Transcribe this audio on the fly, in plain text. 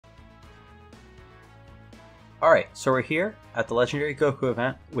Alright, so we're here at the Legendary Goku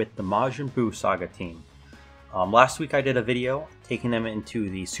Event with the Majin Buu Saga team. Last week I did a video taking them into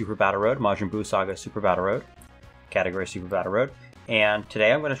the Super Battle Road, Majin Buu Saga Super Battle Road, category Super Battle Road, and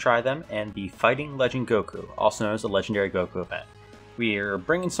today I'm going to try them in the Fighting Legend Goku, also known as the Legendary Goku Event. We're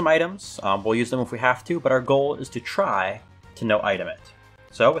bringing some items, we'll use them if we have to, but our goal is to try to no item it.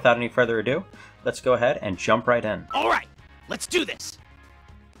 So without any further ado, let's go ahead and jump right in. Alright, let's do this!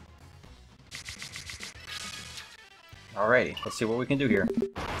 Alrighty, let's see what we can do here.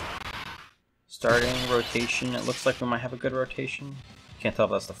 Starting rotation, it looks like we might have a good rotation. Can't tell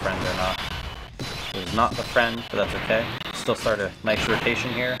if that's the friend or not. It's not the friend, but that's okay. Still start a nice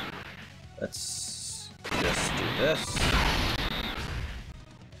rotation here. Let's just do this.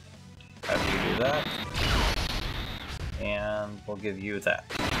 Have you do that. And we'll give you that.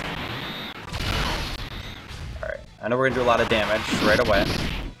 Alright, I know we're going to do a lot of damage right away.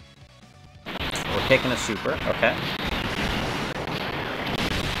 We're taking a super, okay.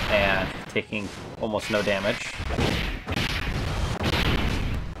 And taking almost no damage.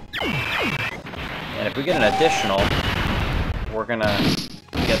 And if we get an additional, we're gonna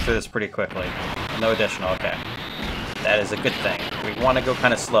get through this pretty quickly. No additional, okay. That is a good thing. We want to go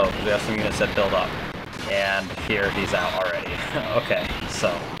kind of slow because we have some units that build up. And here he's out already. Okay,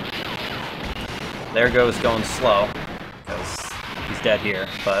 so there goes going slow because he's dead here,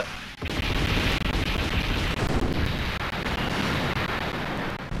 but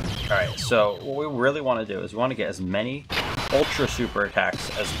alright, so what we really want to do is we want to get as many Ultra Super attacks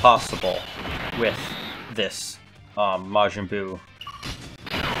as possible with this Majin Buu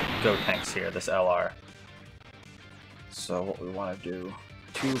Gotenks here, this LR. So what we want to do,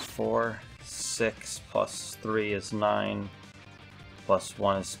 2, 4, 6, plus 3 is 9, plus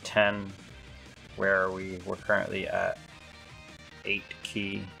 1 is 10, where are we? We're currently at 8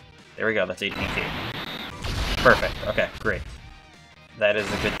 key. There we go, that's 18 key. Perfect, okay, great. That is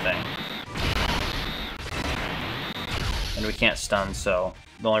a good thing. And we can't stun, so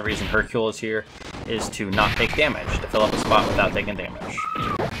the only reason Hercule is here is to not take damage, to fill up a spot without taking damage.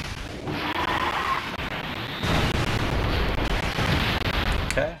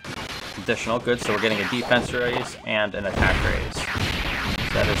 Okay. Additional, good, so we're getting a defense raise and an attack raise. So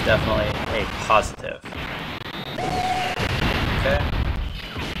that is definitely a positive. Okay.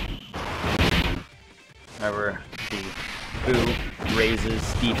 Remember, the Buu raises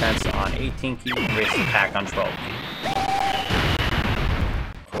defense on 18 key and raises attack on 12 key.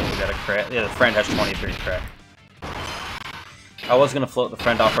 Cool, we got a crit. Yeah, the friend has 23 crit. I was going to float the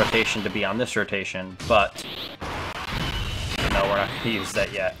friend off rotation to be on this rotation, but no, we're not going to use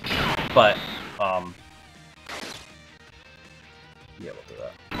that yet. But, yeah, we'll do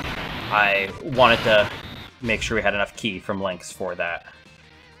that. I wanted to make sure we had enough key from Lynx for that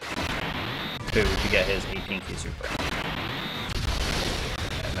Buu to get his 18 key super.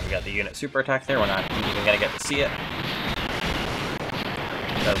 Got the unit super attack there. We're not even going to get to see it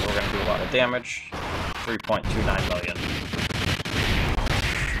because we're going to do a lot of damage. 3.29 million.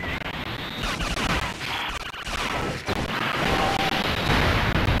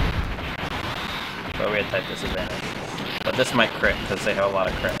 But we had type disadvantage. But this might crit because they have a lot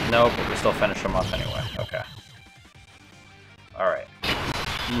of crit. No, but we still finish them off anyway. Okay. Alright.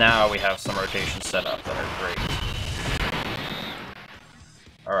 Now we have some rotations set up that are great.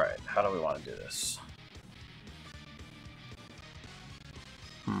 Alright, how do we want to do this?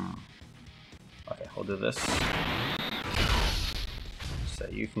 Okay, we'll do this. So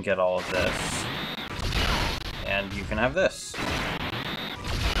you can get all of this. And you can have this.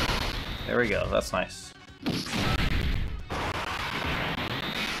 There we go, that's nice.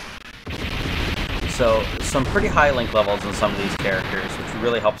 So, some pretty high link levels in some of these characters, which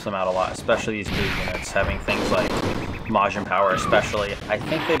really helps them out a lot, especially these Buu units, having things like Majin Power especially. I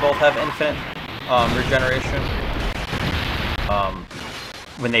think they both have infinite regeneration.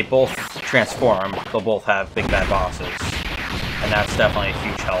 When they both transform, they'll both have big bad bosses. And that's definitely a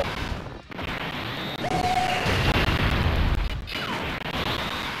huge help.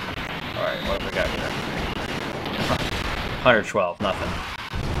 Alright, what have we got here? 112, nothing.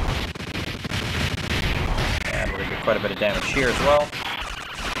 And we're going to get quite a bit of damage here as well.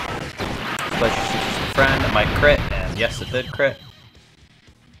 Pleasure uses the friend, it might crit, and yes it did crit.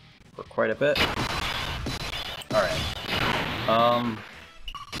 For quite a bit. Alright. I'm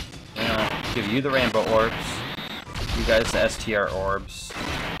gonna give you the rainbow orbs. You guys the STR orbs.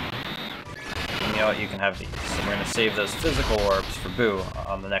 And you know what, you can have these. So we're gonna save those physical orbs for Buu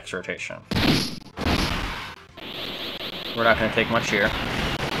on the next rotation. We're not gonna take much here.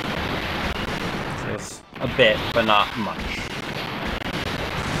 So it's a bit, but not much.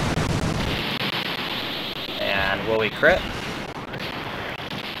 And will we crit?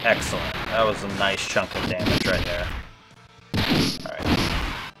 Excellent. That was a nice chunk of damage right there. Alright.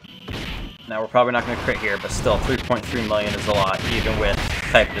 Now we're probably not going to crit here, but still 3.3 million is a lot, even with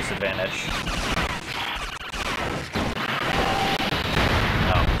type disadvantage.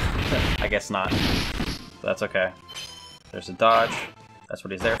 Oh, I guess not. That's okay. There's a dodge. That's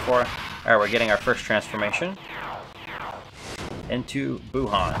what he's there for. Alright, we're getting our first transformation into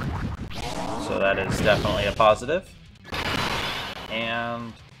Gohan. So that is definitely a positive.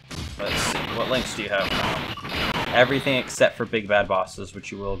 And let's see, what links do you have now? Everything except for big bad bosses,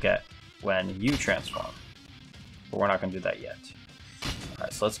 which you will get when you transform. But we're not going to do that yet.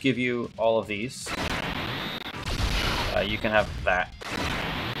 Alright, so let's give you all of these. You can have that.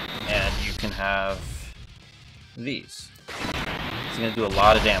 And you can have these. It's going to do a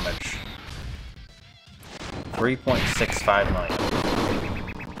lot of damage. 3.65 million.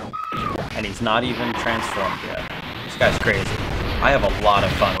 And he's not even transformed yet. This guy's crazy. I have a lot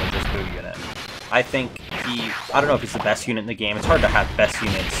of fun with this Buu unit. I think I don't know if he's the best unit in the game. It's hard to have best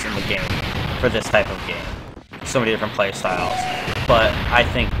units in the game for this type of game. So many different play styles. But I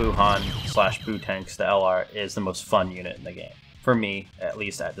think Gohan / Buu Tanks, the LR, is the most fun unit in the game. For me, at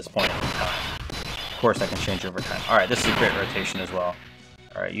least at this point in time. Of course, that can change over time. Alright, this is a great rotation as well.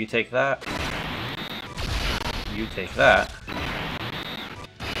 Alright, you take that. You take that.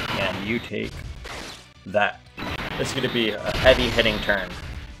 And you take that. This is going to be a heavy hitting turn.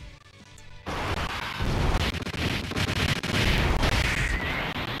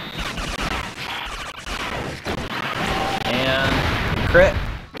 And crit.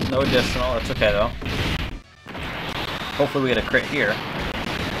 No additional. That's okay though. Hopefully we get a crit here.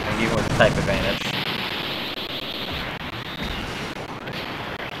 And even with the type advantage.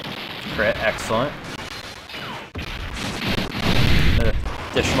 Crit. Excellent.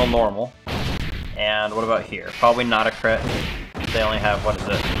 Additional normal. And what about here? Probably not a crit. They only have, what is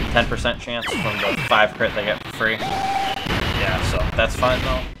it, 10% chance from the 5 crit they get for free. Yeah, so that's fine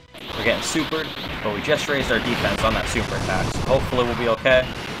though. We're getting supered, but we just raised our defense on that super attack, so hopefully we'll be okay.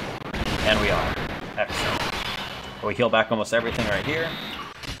 And we are. Excellent. We heal back almost everything right here.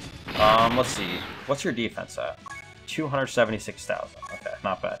 Let's see. What's your defense at? 276,000. Okay,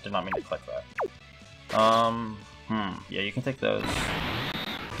 not bad. Did not mean to click that. Yeah, you can take those.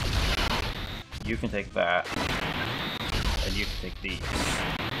 You can take that. And you can take these.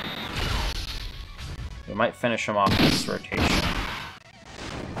 We might finish him off this rotation.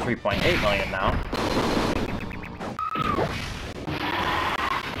 3.8 million now.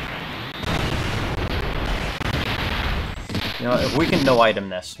 You know, if we can no-item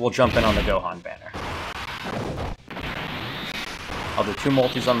this, we'll jump in on the Gohan banner. I'll do 2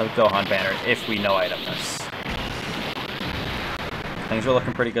 multis on the Gohan banner if we no-item this. Things are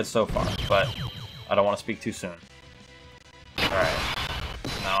looking pretty good so far, but I don't want to speak too soon. Alright.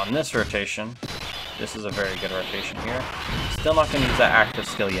 Now in this rotation, this is a very good rotation here. Still not going to use that active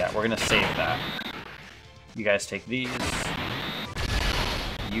skill yet. We're going to save that. You guys take these.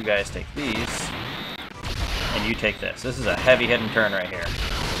 You guys take these. And you take this. This is a heavy hitting turn right here.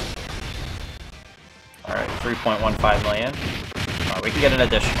 Alright, 3.15 million. Alright, we can get an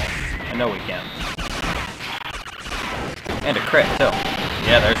additional. I know we can. And a crit, too.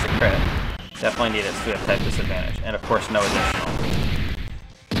 Yeah, there's the crit. Definitely need it to have type disadvantage. And of course, no additional.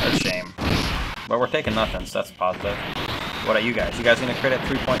 That's a shame. But we're taking nothing, so that's positive. What are you guys? You guys gonna crit at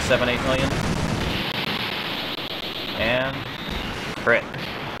 3.78 million? And crit.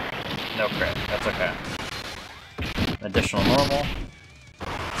 No crit. That's okay. Additional normal.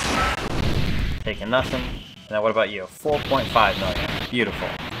 Taking nothing. Now what about you? 4.5 million. Beautiful.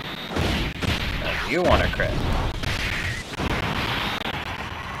 Now you want a crit.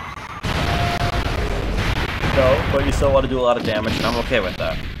 No, but you still want to do a lot of damage, and I'm okay with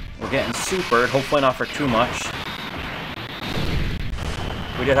that. We're getting supered, hopefully not for too much.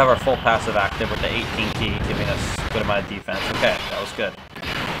 We did have our full passive active with the 18 key, giving us a good amount of defense. Okay, that was good.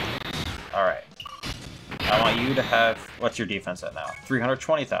 Alright. I want you to have... What's your defense at now?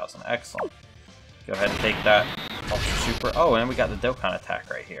 320,000. Excellent. Go ahead and take that ultra super. Oh, and we got the Dokkan attack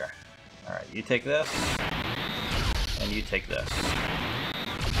right here. Alright, you take this. And you take this.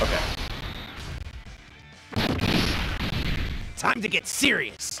 Okay. Time to get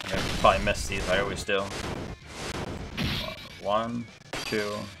serious. I probably missed these. I always do. 1,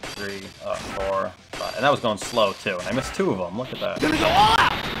 2, 3, 4, 5. And that was going slow, too. And I missed 2 of them. Look at that. Gonna go all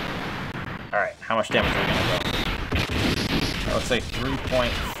out! Alright, how much damage are we gonna go? Let's say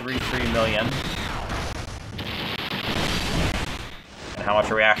 3.33 million. And how much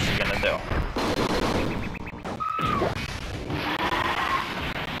are we actually gonna do?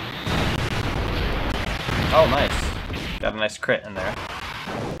 Oh, nice. Got a nice crit in there.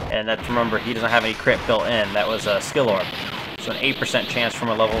 And that's, remember, he doesn't have any crit built in. That was a skill orb. So an 8% chance from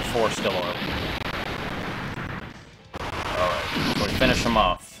a level 4 skill orb. Alright, so we finish him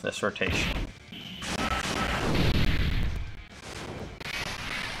off this rotation.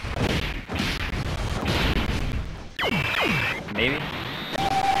 Maybe?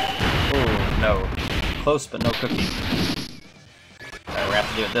 Ooh, no. Close, but no cookie. Alright, we're gonna have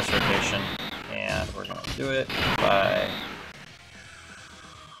to do it this rotation. And we're gonna do it by...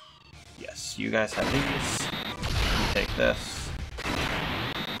 Yes, you guys have these. You take this.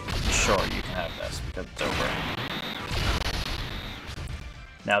 Sure, you can have this because it's over.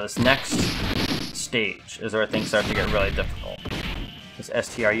 Now this next stage is where things start to get really difficult. This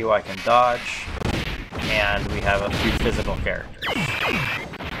STRU can dodge, and we have a few physical characters.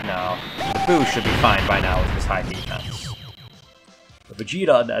 Now, Buu should be fine by now with his high defense. But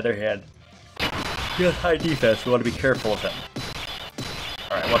Vegeta, on the other hand, he has high defense, we want to be careful with him.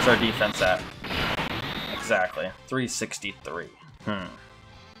 Alright, what's our defense at? Exactly, 363.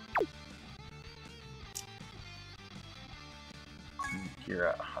 You're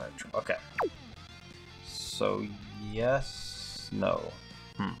at 100. Okay. So, yes, no.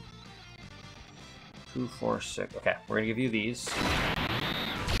 2, 4, 6. Okay, we're gonna give you these.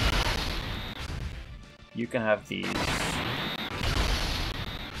 You can have these.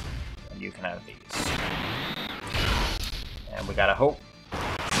 And you can have these. And we gotta hope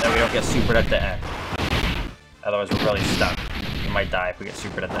that we don't get supered at the end. Otherwise, we're really stuck. We might die if we get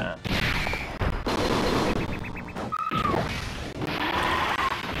supered at the end.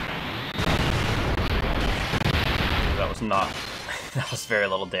 That was not. That was very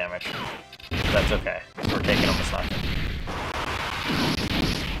little damage. That's okay. We're taking almost nothing.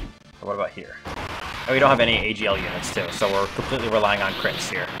 So what about here? Oh, we don't have any AGL units too, so we're completely relying on crits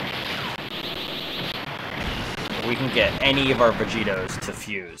here. If we can get any of our Vegetos to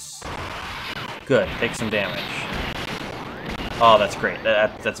fuse. Good, take some damage. Oh, that's great.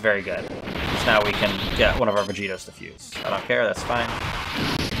 That's very good. So now we can get one of our Vegetos to fuse. I don't care, that's fine.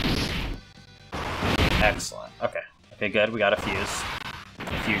 Excellent. Okay. Okay, good. We got a fuse.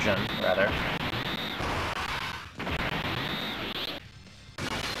 A fusion, rather.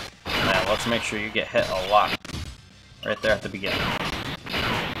 Now, let's make sure you get hit a lot. Right there at the beginning.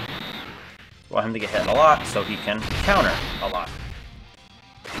 We want him to get hit a lot so he can counter a lot.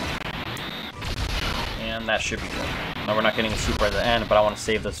 And that should be good. Now, we're not getting a super at the end, but I want to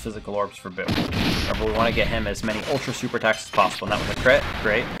save those physical orbs for Buu. Remember, we want to get him as many ultra super attacks as possible. And that was a crit.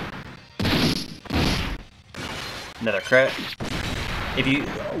 Great. Another crit. If you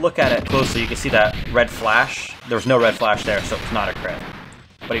look at it closely, you can see that red flash. There was no red flash there, so it's not a crit.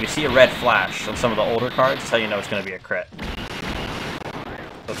 But if you see a red flash on some of the older cards, that's how you know it's going to be a crit.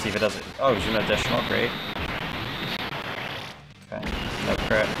 Let's see if it does it. Oh, he's an additional. Great. Okay. No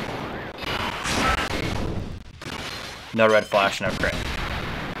crit. No red flash, no crit.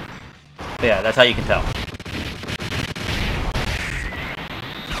 But yeah, that's how you can tell.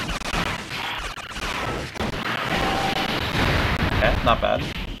 Okay, not bad.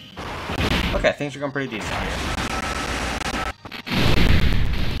 Okay, things are going pretty decent here.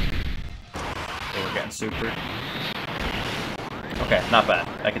 Okay, we're getting supered. Okay, not bad.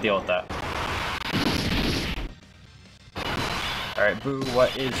 I can deal with that. Alright, Buu,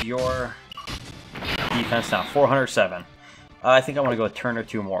 what is your defense now? 407. I think I want to go a turn or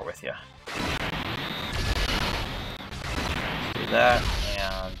two more with you. Do that,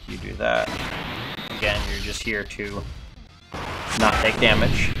 and you do that. Again, you're just here to not take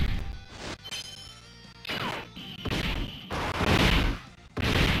damage.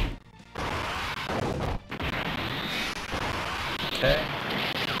 Okay.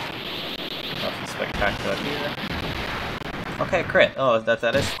 Nothing spectacular here. Okay, crit. Oh,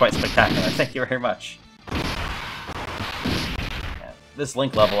 that is quite spectacular. Thank you very much. Yeah, this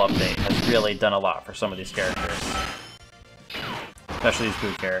link level update has really done a lot for some of these characters. Especially these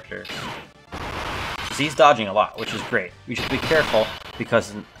Buu characters. He's dodging a lot, which is great. We should be careful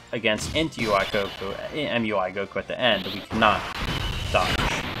because against MUI Goku at the end, we cannot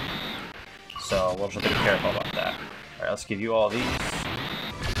dodge. So we'll just have to be careful about that. Alright, let's give you all these.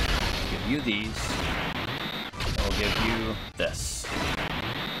 Give you these. And we'll give you this.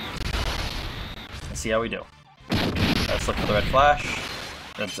 Let's see how we do. Let's look for the red flash.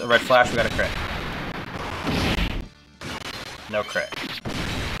 That's a red flash, we got a crit. No crit.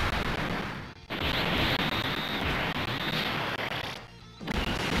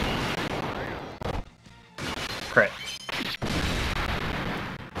 Crit.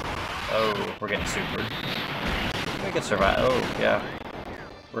 Oh, we're getting supered. We can survive. Oh, yeah.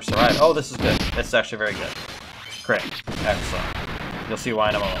 We're surviving. Oh, this is good. This is actually very good. Crit. Excellent. You'll see why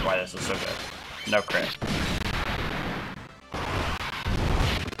in a moment why this is so good. No crit.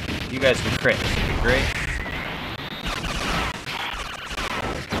 You guys can crit. This would be great.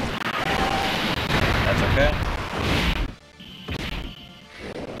 That's okay.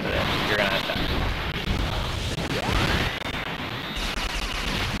 You're gonna attack.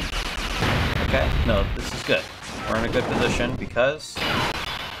 Okay, no, this is good. We're in a good position because...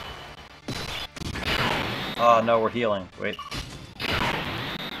 Oh no, we're healing. Wait.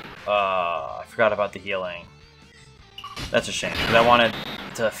 I forgot about the healing. That's a shame, because I wanted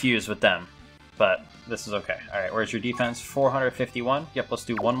to fuse with them. But this is okay. Alright, where's your defense? 451. Yep, let's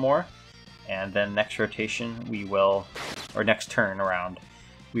do one more. And then next rotation, we will... Or next turn around,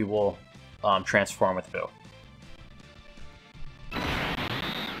 we will transform with Buu.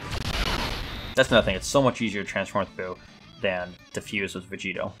 That's another thing. It's so much easier to transform with Buu than to fuse with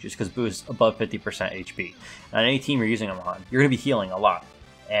Vegito, just because Buu is above 50% HP. And on any team you're using him on, you're going to be healing a lot.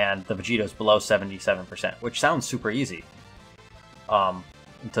 And the Vegito is below 77%, which sounds super easy.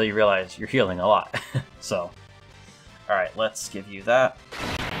 Until you realize you're healing a lot. So, alright, let's give you that.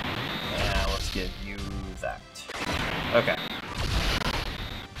 And let's give you that. Okay.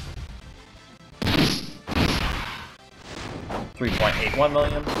 $3.81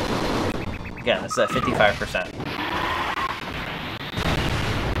 million. Again, this is at 55%.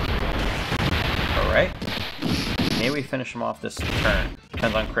 Alright. Maybe we finish him off this turn.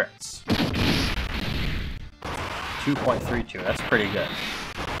 Depends on crits. 2.32, that's pretty good.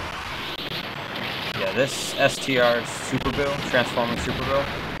 Yeah, this STR Super Buu, Transforming Super Buu,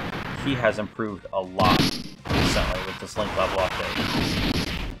 he has improved a lot recently with this link level update.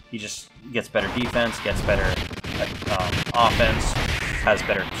 He just gets better defense, gets better offense, has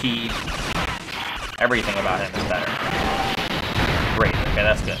better ki. Everything about him is better. Great, okay,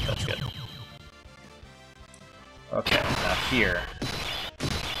 that's good, that's good. Okay, now here,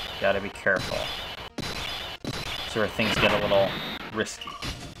 gotta be careful. So where things get a little risky.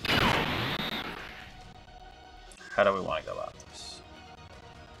 How do we want to go about this?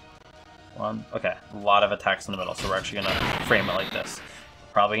 One, okay, a lot of attacks in the middle, so we're actually gonna frame it like this.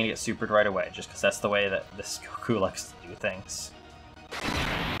 Probably gonna get supered right away, just because that's the way that this Goku likes to do things. Let's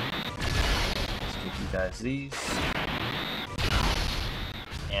give you guys these.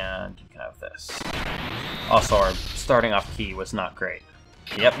 And you can have this. Also, our starting off ki was not great.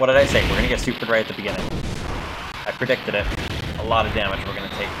 Yep, what did I say? We're gonna get supered right at the beginning. I predicted it. A lot of damage we're gonna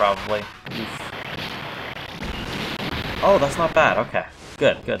take, probably. Oof. Oh, that's not bad. Okay,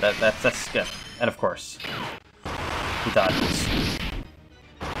 good, good. That's good. And of course, he dodges.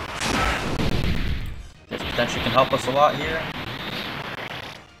 This potentially can help us a lot here.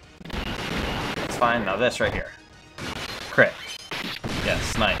 That's fine. Now this right here, crit.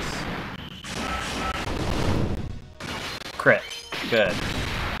 Yes, nice. Crit. Good.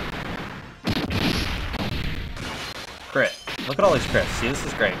 Crit. Look at all these crits. See, this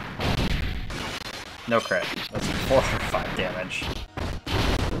is great. No crit. That's 405 damage.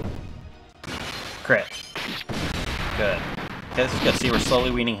 Crit. Good. Okay, this is good. See, we're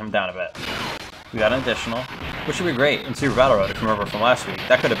slowly weaning him down a bit. We got an additional, which would be great in Super Battle Road, if you remember from last week.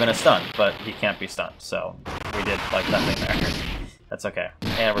 That could have been a stun, but he can't be stunned, so we did, like, nothing there. That's okay.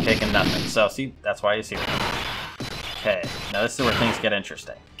 And we're taking nothing. So, see, that's why he's here. Okay, now this is where things get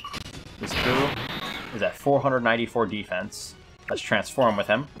interesting. This Buu is at 494 defense. Let's transform with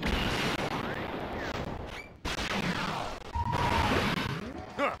him.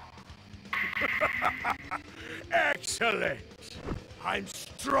 Excellent! I'm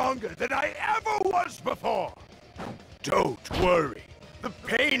stronger than I ever was before! Don't worry. The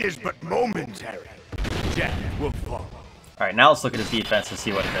pain is but momentary. Death will follow. Alright, now let's look at his defense and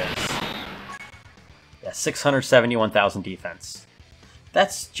see what it is. Yeah, 671,000 defense.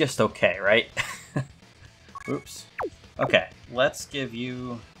 That's just okay, right? Oops. Okay, let's give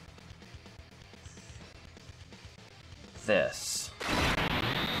you this.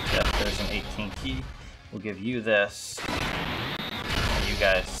 Yep, there's an 18 key. We'll give you this. And you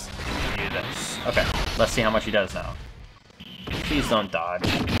guys give you this. Okay, let's see how much he does now. Please don't dodge.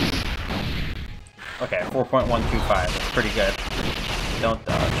 Okay, 4.125. That's pretty good. Don't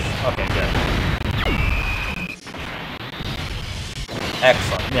dodge. Okay, good.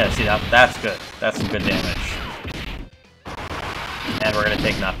 Excellent. Yeah, see, that's good. That's some good damage. And we're going to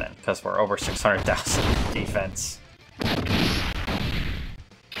take nothing, because we're over 600,000 defense.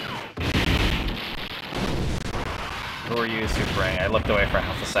 Who are you, Supering? I looked away for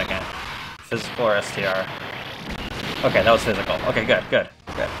half a second. Physical or STR? Okay, that was physical. Okay, good, good,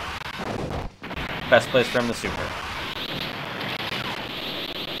 good. Best place for him to super.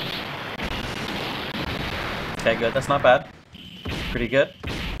 Okay, good. That's not bad. Pretty good.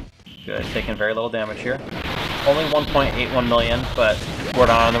 Good. Taking very little damage here. Only 1.81 million, but we're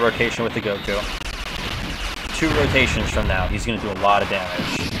on the rotation with the Goku. 2 rotations from now, he's going to do a lot of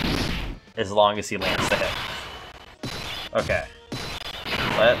damage. As long as he lands the hit. Okay.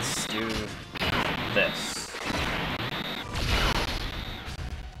 Let's do this.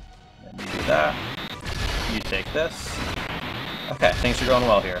 Then you do that. You take this. Okay, things are going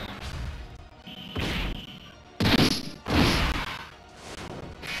well here.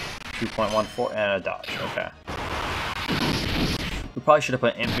 .14 and a dodge. Okay. We probably should have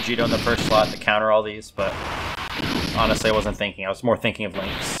put in Vegito in the first slot to counter all these, but honestly I wasn't thinking. I was more thinking of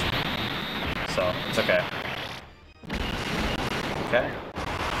Links. So, it's okay. Okay.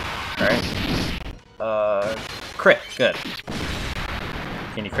 Alright. Crit. Good.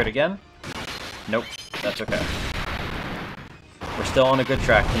 Can you crit again? Nope. That's okay. We're still on a good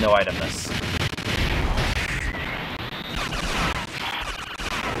track to no item this.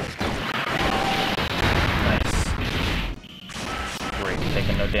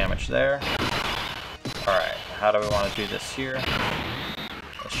 Taking no damage there. Alright, how do we want to do this here?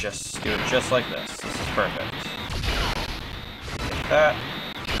 Let's just do it just like this. This is perfect. Take that.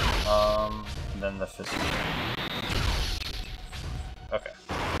 And then the physical. Okay.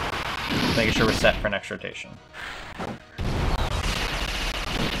 Making sure we're set for next rotation.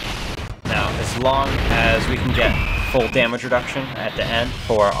 Now, as long as we can get full damage reduction at the end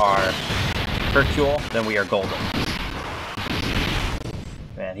for our Hercule, then we are golden.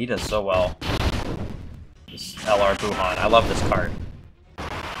 Man, he does so well. This LR Buhan. I love this card.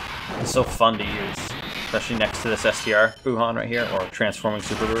 It's so fun to use. Especially next to this STR Buhan right here, or Transforming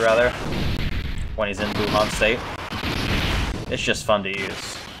Super Buu rather. When he's in Buhan state. It's just fun to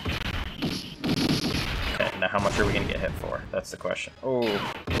use. Okay, now how much are we going to get hit for? That's the question. Oh,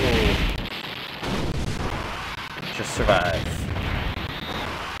 just survive.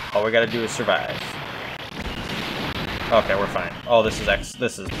 All we gotta do is survive. Okay, we're fine. Oh, this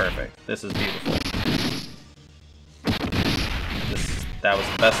is perfect. This is beautiful. That was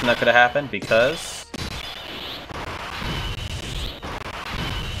the best thing that could have happened because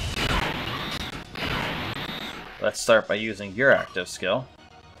let's start by using your active skill.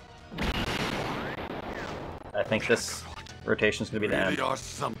 I think this rotation is going to be the end. Really are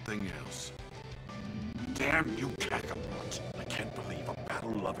something else. Damn you, Kakarot. I can't believe a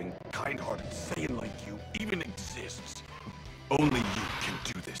battle-loving, kind-hearted Saiyan like you even exists. Only you can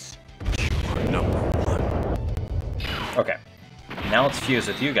do this. You are #1. Okay. Now let's fuse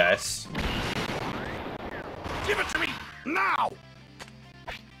with you guys. Give it to me now!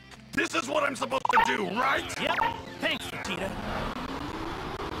 This is what I'm supposed to do, right? Yep. Thanks, Vegeta.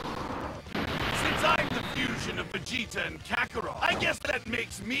 Since I'm the fusion of Vegeta and Kakarot, I guess that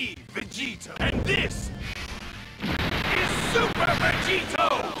makes me Vegeta. And this is Super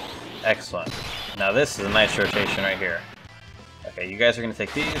Vegito! Excellent. Now this is a nice rotation right here. Okay, you guys are going to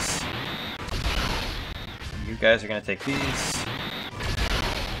take these. You guys are going to take these.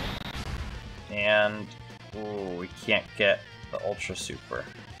 And ooh, we can't get the Ultra Super.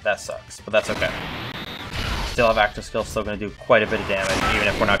 That sucks, but that's okay. Still have active skill, still going to do quite a bit of damage, even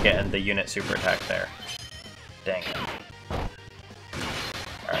if we're not getting the unit super attack there. Dang it.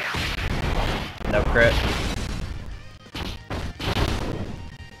 Alright. No crit.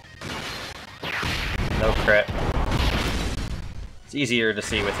 No crit. It's easier to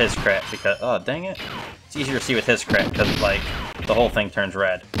see with his crit because... oh, dang it. It's easier to see with his crit because, like, the whole thing turns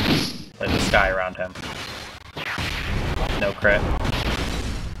red. Like the sky around him. No crit.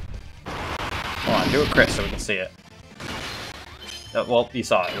 Come on, do a crit so we can see it. Well, you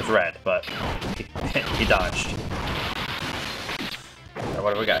saw it. It was red, but he dodged. So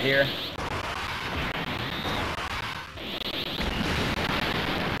what do we got here?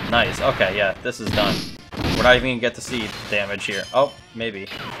 Nice. Okay, yeah, this is done. We're not even gonna get to see damage here. Oh, maybe.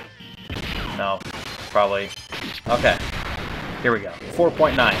 No, probably. Okay. Here we go.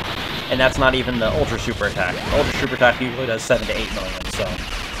 4.9. And that's not even the Ultra Super attack. The Ultra Super attack usually does 7 to 8 million, so...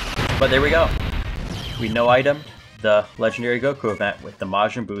 but there we go. We no-itemed the Legendary Goku event with the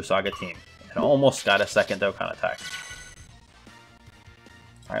Majin Buu Saga team. And almost got a second Dokkan attack.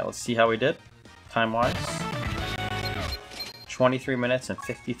 Alright, let's see how we did. Time-wise. 23 minutes and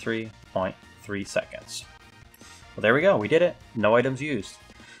 53.3 seconds. Well, there we go. We did it. No items used.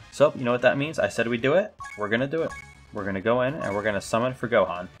 So, you know what that means? I said we'd do it. We're going to do it. We're going to go in and we're going to summon for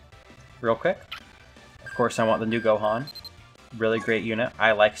Gohan. Real quick. Of course, I want the new Gohan. Really great unit.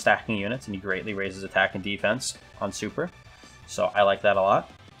 I like stacking units, and he greatly raises attack and defense on Super. So I like that a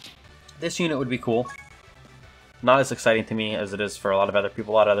lot. This unit would be cool. Not as exciting to me as it is for a lot of other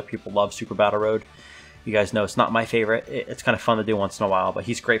people. A lot of other people love Super Battle Road. You guys know it's not my favorite. It's kind of fun to do once in a while, but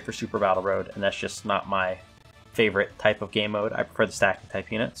he's great for Super Battle Road, and that's just not my favorite type of game mode. I prefer the stacking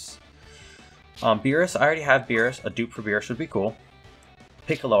type units. Beerus, I already have Beerus. A dupe for Beerus would be cool.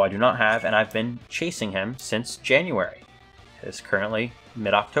 Piccolo I do not have, and I've been chasing him since January. It's currently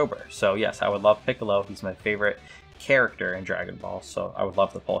mid-October, so yes, I would love Piccolo. He's my favorite character in Dragon Ball, so I would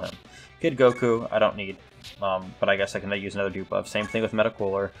love to pull him. Kid Goku, I don't need, but I guess I can use another dupe of. Same thing with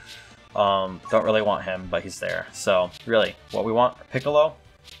Metacooler. Don't really want him, but he's there. So, really, what we want are Piccolo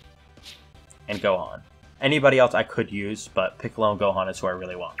and Gohan. Anybody else I could use, but Piccolo and Gohan is who I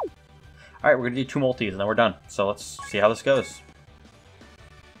really want. Alright, we're going to do 2 multis, and then we're done. So let's see how this goes.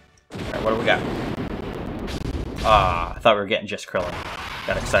 Alright, what do we got? I thought we were getting just Krillin.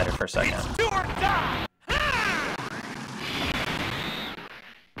 Got excited for a second.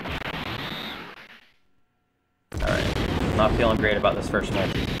 Alright, not feeling great about this first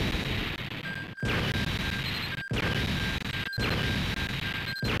multi.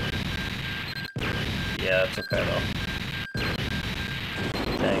 Yeah, that's okay though.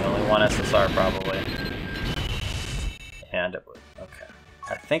 Dang, only 1 SSR probably. And it would, okay.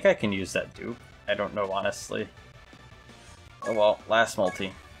 I think I can use that dupe. I don't know honestly. Oh well, last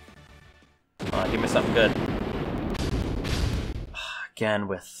multi. Give me something good. Again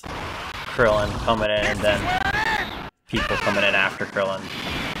with Krillin coming in and then people coming in after Krillin.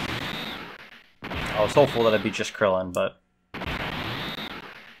 I was hopeful that it'd be just Krillin, but...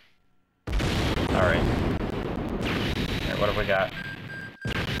 Alright. Alright, what have we got?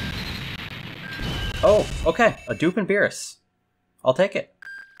 Oh, okay. A dupe and Beerus. I'll take it.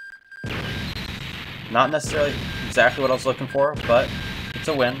 Not necessarily exactly what I was looking for, but it's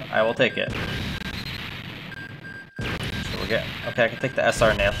a win. I will take it. So we're getting... Okay, I can take the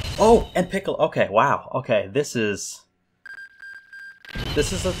SR nail. Oh, and Piccolo. Okay, wow. Okay, this is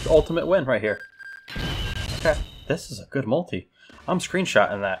the ultimate win right here. Okay, this is a good multi. I'm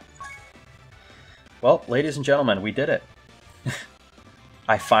screenshotting that. Well, ladies and gentlemen, we did it.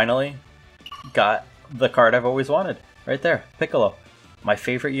 I finally got the card I've always wanted. Right there, Piccolo. My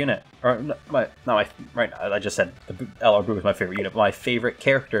favorite unit. Or, right now, I just said the LR Buu is my favorite unit, but my favorite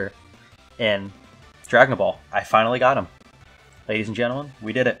character in Dragon Ball. I finally got him. Ladies and gentlemen,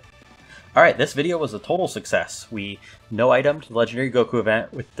 we did it. Alright, this video was a total success. We no-itemed the Legendary Goku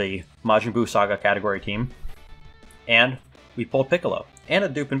event with the Majin Buu Saga category team. And we pulled Piccolo. And a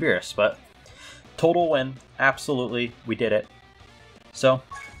dupe and Beerus, but total win. Absolutely, we did it. So,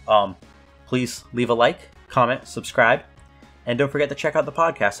 please leave a like, comment, subscribe, and don't forget to check out the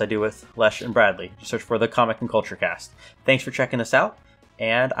podcast I do with Lesh and Bradley. Just search for the Comic and Culture Cast. Thanks for checking us out,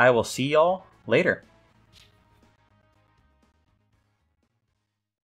 and I will see y'all later.